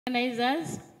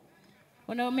Organizers,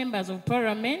 honorable members of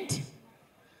parliament,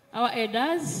 our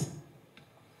elders,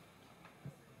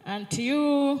 and to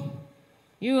you,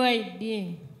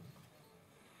 UIDA.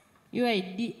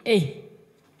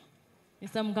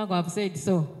 Mr. Mukago, I've said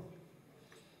so.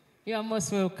 You are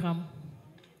most welcome.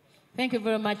 Thank you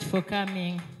very much for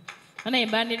coming. Ana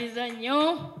imbaniriza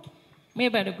nnyo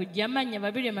mwebale kujjama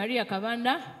Babirye Mary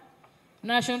Kabanda,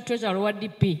 National Treasurer wa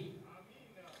DP.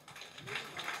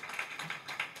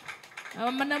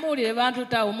 Abamanamuulire bantu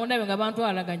tawo mundabe nga bantu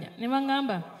alaganya. Ne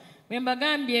bangamba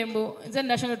mbagambye mbu nze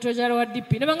National Treasurer wa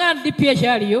DP. Ne bangamba DP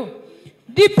ekyaliyo.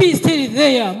 DP is still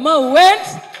there. More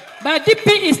words, but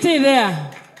DP is still there.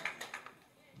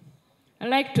 I'd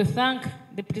like to thank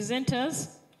the presenters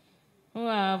who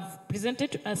have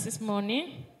presented to us this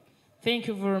morning. Thank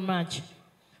you very much.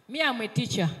 Me, I'm a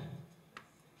teacher.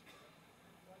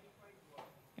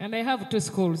 And I have 2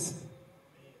 schools.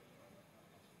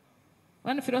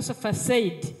 One philosopher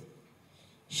said,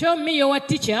 show me your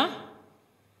teacher,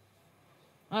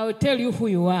 I will tell you who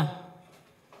you are.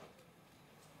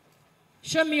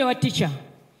 Show me your teacher,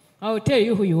 I will tell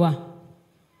you who you are.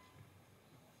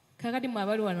 Kakati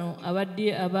mwabali wano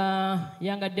aba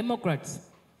younger Democrats.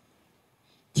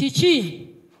 Chichi,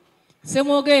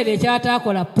 semwogere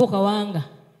kyataakola poka wanga.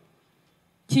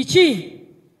 Chichi,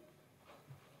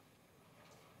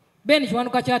 beni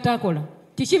kiwanuka kyataakola.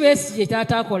 Chichi besi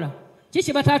kyataakola.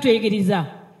 Chichi batatuyigiriza.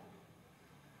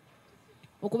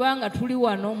 Okubanga tuli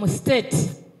wano mu state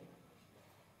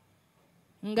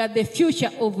nga the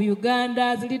future of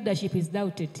Uganda's leadership is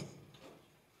doubted.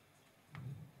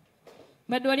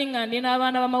 Badwali ngandi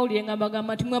n'abaana b'amawulire nga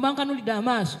bagamba nti mwe bankanulidde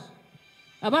amaaso.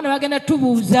 Abaana bagenda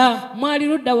tubuuza mwali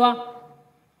ludda wa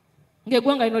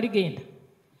ng'eggwanga lino ligenda.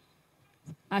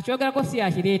 Akyogerako si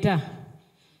akireeta.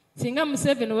 Singa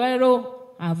Museveni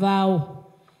leero avaawo,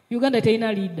 Uganda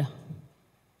terina leader.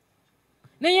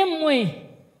 Naye mmwe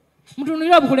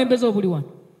mutunulira obukulembeze obuli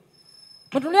wano.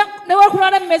 Mutunulira ne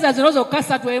wakulwana mmeza zino zokka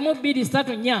 3, 1, 2,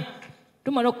 3, 4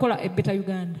 tumala okukola ebbeta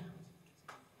Uganda.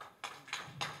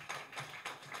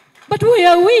 But where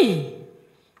are we?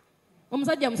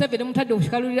 Omusajja Museveni mutadde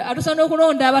okukikalulira atusaana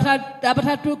okulonda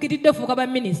abatatuukiridde fuuka ba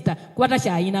minisita kuba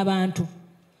takyayina bantu.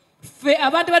 Ffe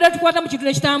abantu badatukwata mu kintu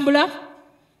ekitambula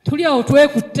tuli awo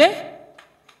twekutte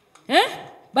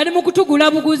bali mu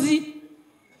kutugula buguzi.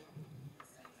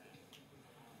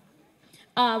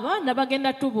 Abaana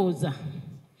bagenda tubuuza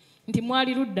nti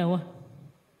mwali ludda wa?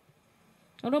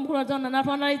 Olw'omukulu wa zona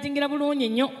n'atwanalizingira bulungi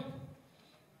nnyo.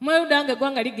 Mweludda nga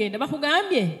eggwanga ligenda.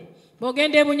 Bakugambye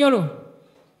bw'ogenda e Bunyolo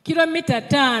kilomita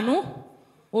 5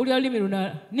 oli olulimi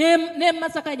lunala. Ne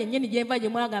Masaka nyennyini gye nva gye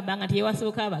mwagambanga nti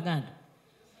ewasooka Abaganda.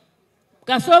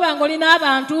 Kasooba ng'olina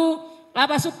abantu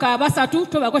abasukka 3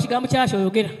 tobaako kigambo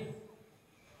kyakyoyogera.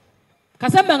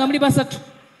 Kasamba nga muli 3.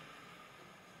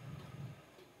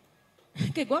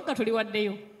 Keggwanga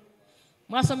tuliwaddeyo.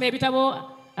 Mwasoma ebitabo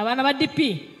abaana ba DP.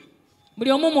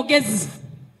 Buli omu mugezi.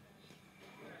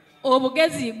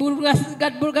 Obugezi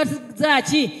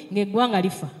bulugazaki ng'eggwanga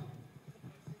lifa.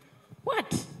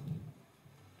 What?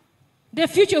 The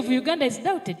future of Uganda is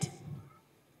doubted.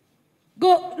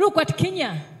 Go look at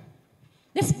Kenya.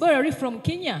 Let's borrow from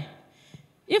Kenya.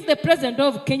 If the president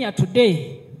of Kenya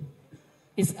today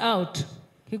is out,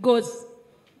 he goes,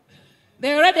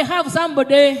 they already have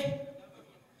somebody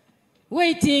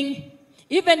waiting.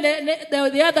 Even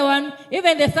the other one,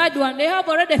 even the third one, they have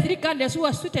already 3 candidates who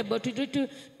are suitable to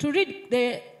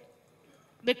lead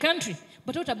the country.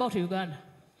 But what about Uganda?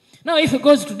 Now, if he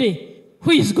goes today,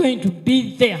 who is going to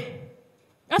be there?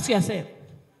 Ask yourself.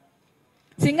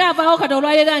 Singa avaawo kati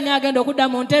olwaleero ani agenda okudda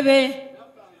mu ntebe?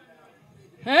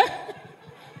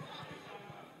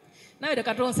 Nawe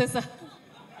leka tonsesa.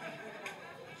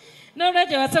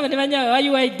 N'olwekyo basaba ne bannyaabwe wa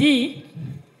UID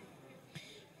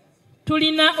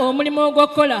tulina omulimu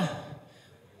ogw'okukola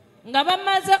nga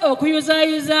bamaze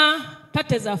okuyuzaayuza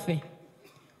tate zaffe.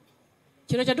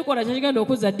 Kino kye tukola kye kigenda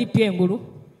okuzza DP engulu.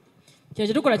 Kino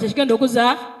kye tukola kye kigenda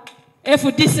okuzza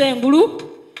FDC engulu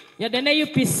yadde ne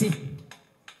UPC.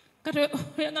 Kati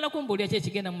oyagala kumbuulira ki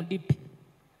ekigenda mu DP?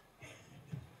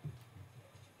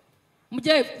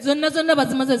 Mujayi zonna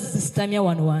bazimaze zisitamya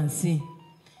wano wansi.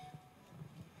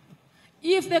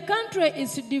 If the country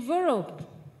is to develop,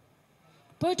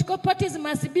 political parties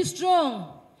must be strong.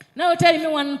 Now tell me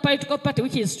one political party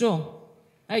which is strong.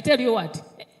 I tell you what.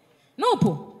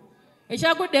 Nopo.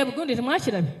 Ekyagudde ebugundi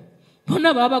temwakirabye.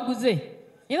 Bonna Yabaguze.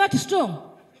 Is that strong?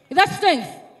 Is that strength?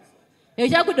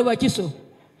 Ekyagudde Wakiso.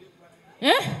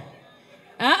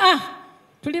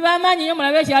 Tuli bamaanyi nnyo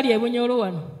mulabe ekyali e Bunyolo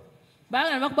wano.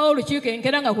 Baagala bakubawo olukiiko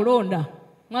enkera nga kulonda.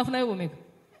 Mwafunayo bumeka?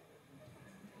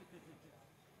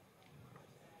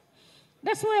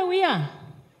 That's where we are.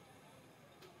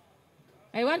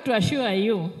 I want to assure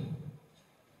you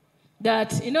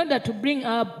that in order to bring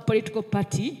our political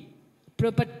parties,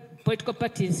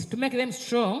 to make them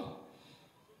strong,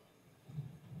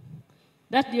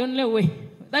 that's the only way.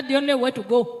 That's the only way to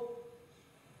go.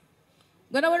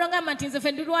 Let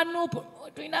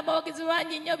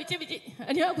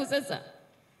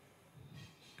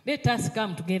us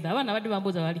come together.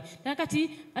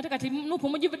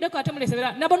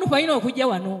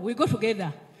 We go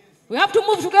together. We have to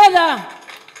move together.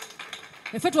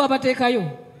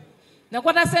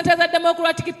 Nakwata Sente za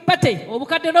Democratic Party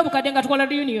obukadde n'obukadde nga tukola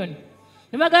union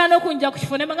ne bagana okunja ku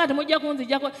kifo ne baganda mujja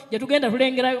kunzijjako gye tugenda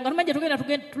tulengerayo nga tumanye tugenda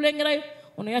tulengerayo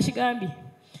ono yashigambye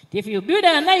if you build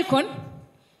an icon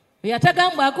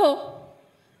yatagambwako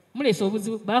mulesa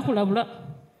obuzibu bakulabula.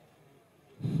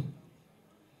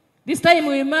 This time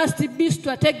we must be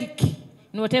strategic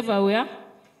in whatever we are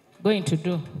going to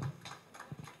do.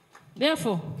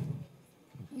 Therefore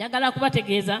njagala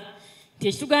kubategeeza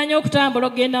ekituganya okutambula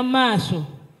okugenda mu maaso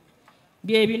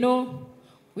bye bino.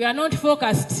 We are not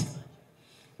focused.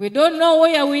 We don't know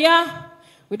where we are.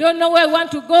 We don't know where we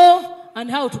want to go and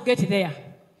how to get there.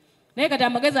 Naye kati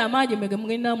amagezi amangi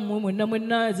mugenda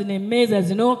mwenna zino emmeeza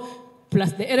zino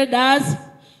plus the elders,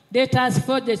 let us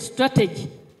forge a strategy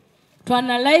to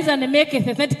analyze and make a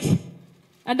synthetic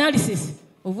analysis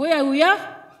of where we are,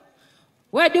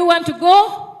 where do you want to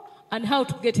go, and how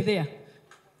to get there.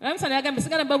 I'm saying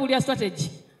strategy.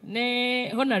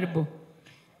 Honorable.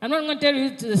 I'm not going to tell you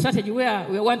the strategy where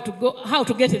we want to go, how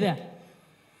to get there.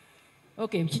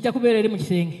 Okay,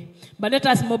 but let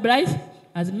us mobilize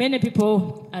as many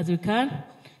people as we can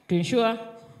to ensure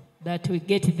that we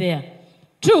get there.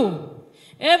 2,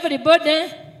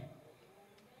 everybody,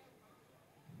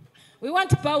 we want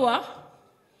power.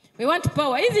 We want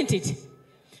power, isn't it?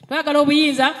 Twagala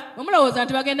obuyinza, omulowooza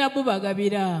nti bagenda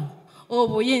bubagabira.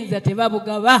 Obuyinza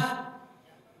tebabugaba.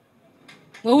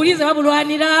 Obuyinza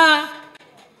babulwanira.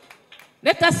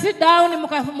 Let us sit down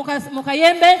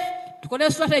mukayembe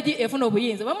tukole strategy efuna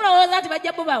obuyinza. Bamulowooza nti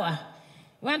bajja bubawa.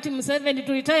 Want Museveni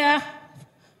to retire.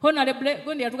 Honorable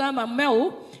Gondi atugamba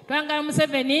mmeu twangala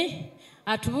Museveni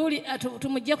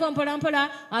tumujjeko mpola mpola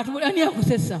atubulani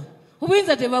akusesa.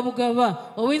 Obuyinza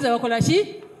tebabugaba. Obuyinza bakola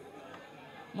ki?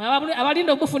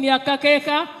 Abalinda obufunira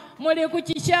kakeeka muli ku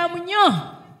kikyamu nnyo.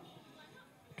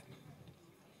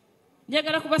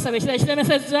 Njagala kubasaba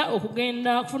ekiremesezza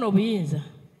okugenda kufuna obuyinza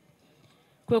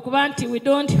kwe kuba nti we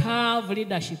don't have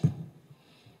leadership.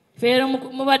 Feera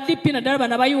mu ba DP naddala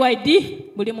bano aba UID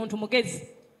buli muntu mugezi.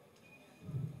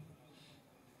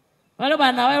 Waliwo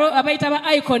bano abayita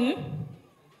ba icon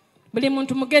buli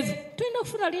muntu mugezi. Tulina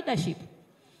okufuna leadership.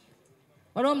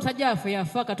 Waliwo omusajja waffe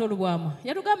yafa katolubwamu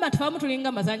yatugamba nti famu tulinga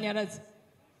amasannyalaze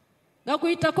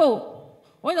gakuyitako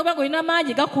oyinza okuba nga olina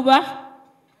amaanyi gakuba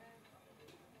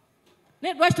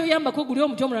naye lwaki toyambako guli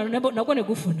omuti omulala nagwo ne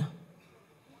gufuna.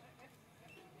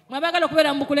 Mwabagala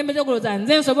okubeera mu bukulembeze ogulowooza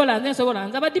nze nsobola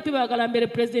nze abadipi baagala mbere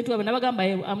pulezidenti waabwe nabagamba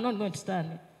I'm not going to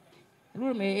stand.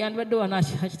 Lulume yandibadde wano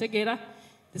akitegeera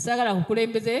tesaagala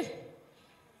kukulembeze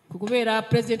kukubeera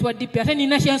pulezidenti wa DP ate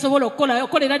nina kyensobola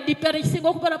okukolera DP ate kisinga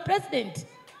okubeera pulezidenti.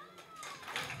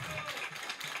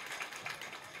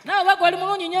 Naawe baga oli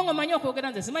mulungi nnyo ng'omanyi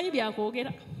okwogera nze simanyi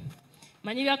byakwogera.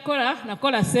 Manyi byakukola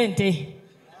nakola ssente.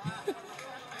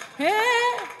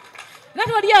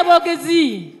 Nati wali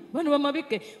aboogezi bano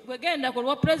bamabike bwegenda ku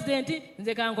lwa pulezidenti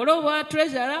nze kankole obwa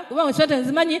treasurer kubanga ssente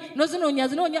nzimanyi nozinoonya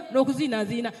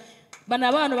n'okuziinaziina. Bano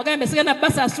abaana bagambe sigenda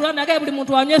basasula nagaye buli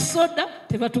muntu wanywe soda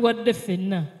tebatuwadde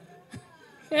ffenna.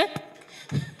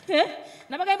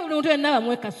 Nabagambe buli muntu yenna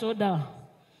bamweka soda.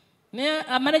 Naye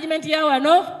management ya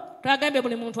wano twagambye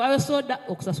buli muntu awe soda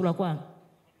okusasula kwange.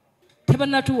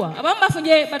 Tebannatuwa. Abamu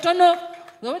bafunye batono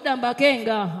nga wedda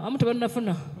mbakenga abamu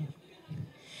tebannafuna.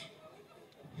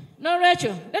 No,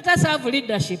 Rachel, let us have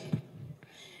leadership.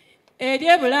 Eri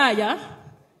e Bulaaya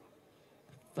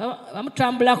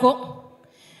bamutambulako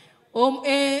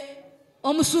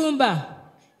omusumba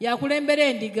yakulembera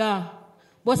endiga.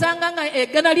 Bw'osanga nga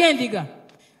eggana ly'endiga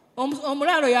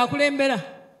omulaalo yakulembera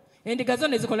endiga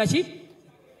zonna zikola ki?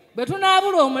 Bwe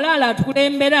tunaabula omulaalo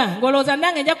atukulembera ng'olowooza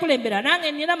nange nja kulembera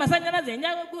nange nina amasannyalaze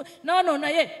no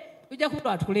naye tujja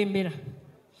kubula atukulembera.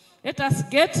 Let us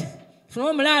get tufune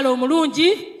omulaalo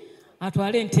omulungi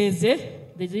atwale ente ze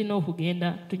zirina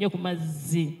okugenda tunye ku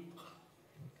mazzi.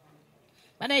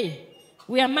 Banaye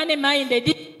we are money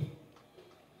minded.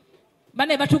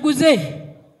 Banaye batuguze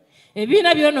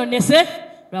ebibiina byononese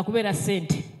lwakubeera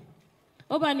ssente.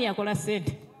 Obaani yakola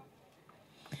ssente?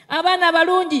 Abaana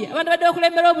abalungi abantu badde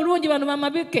okulembera obulungi bano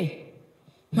mamabike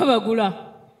babagula.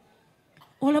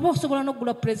 olaba osobola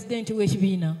n'okugula pulezidenti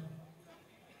w'ekibiina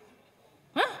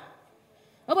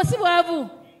oba si bwavu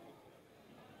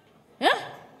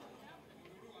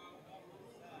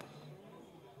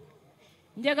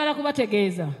njagala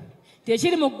kubategeeza nti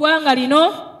ekiri mu ggwanga lino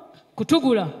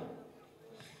kutugula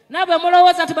naabwe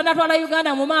mulowooza nti banatwala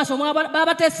Uganda mu maaso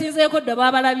baba tesinzeeko dda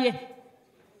babalabye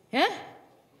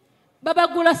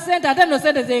babagula ssente ate nno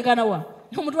ssente zenkanawa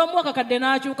omuntu bamuwa kakadde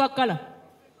n'akyuka kkala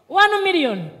 1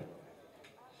 million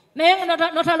naye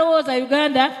notalowooza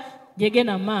Uganda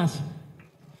gyegenda mu maaso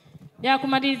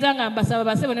yakumaliriza nga mbasaba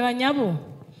basebo ne banyabu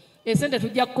esente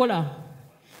tujja kukola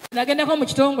nagendako mu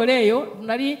kitongole eyo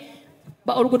nali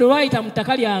oluguudo lwayita mu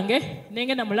ttaka lyange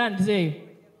nengenda mu lands eyo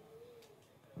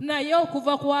naye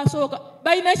okuva kwasooka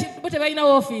tebalina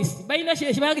woofiisi balina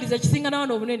ekibangiriza kisinganawo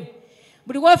n'obunene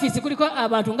buli woofiisi kuliko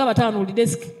abantu nga 5 buli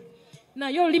desiki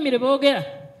naye olulimi lwe boogera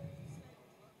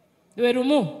lwe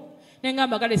lumu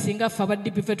nengamba kale singa ffe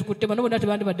abaddipi ffe tukutte bano bonna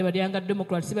tebandibadde badyanga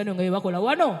democrats bano nga bebakola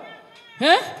wano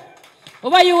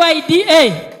oba UIDA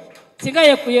singa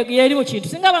yeri mu kintu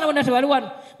singa abaana bonna tebali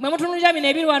wano mwe mutunulira bino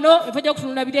ebiri wano efajja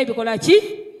kutunula biri ebikola ki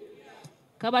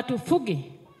kabatufuge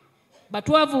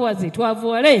batwavuwaze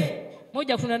twavuwale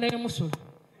mujja kutunda n'emusulu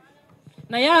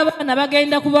naye abaana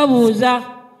bagenda kubabuuza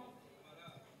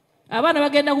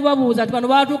nti bano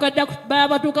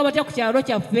batuuka batya ku kyalo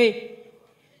kyaffe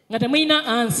nga temulina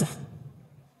ansa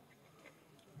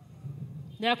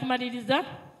yakumaliriza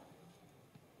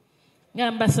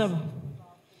nga mbasaba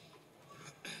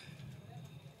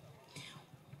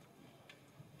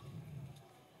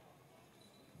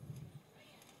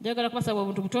njagala kubasaba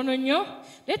obuntu butono nnyo.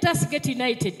 Let us get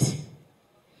united.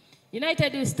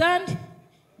 United we stand,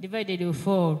 divided we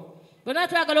fall. Bonna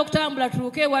twagala okutambula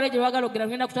tuuke ewala gye twagala okugenda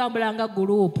tugenda kutambula nga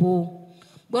guruupu.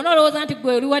 Bonna olowooza nti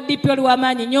gwe oli wa DP oli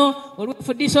w'amaanyi nnyo, oli wa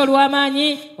FDC oli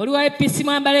w'amaanyi, oli wa APC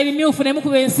mwambala ebimyufu ne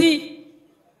mukuba ensi.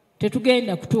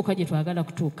 Tetugenda kutuuka gye twagala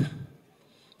kutuuka.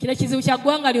 Kino kizibu kya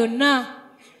ggwanga lyonna,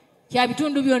 kya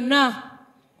bitundu byonna.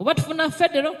 Oba tufuna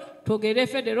federo, twogerere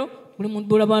federo,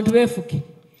 buli bantu beefuke.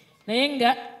 Naye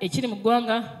nga ekiri mu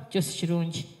ggwanga kyo si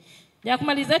kirungi.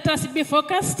 Njakumaliza, let us be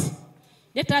focused.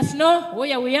 Let us know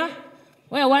where we are,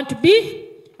 where I want to be,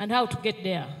 and how to get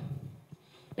there.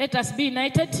 Let us be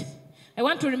united. I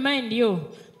want to remind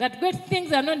you that great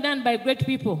things are not done by great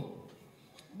people.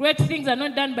 Great things are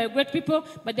not done by great people,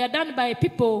 but they are done by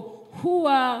people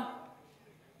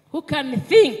who can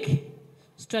think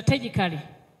strategically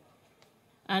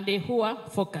and who are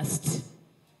focused.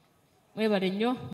 Mwebale nnyo.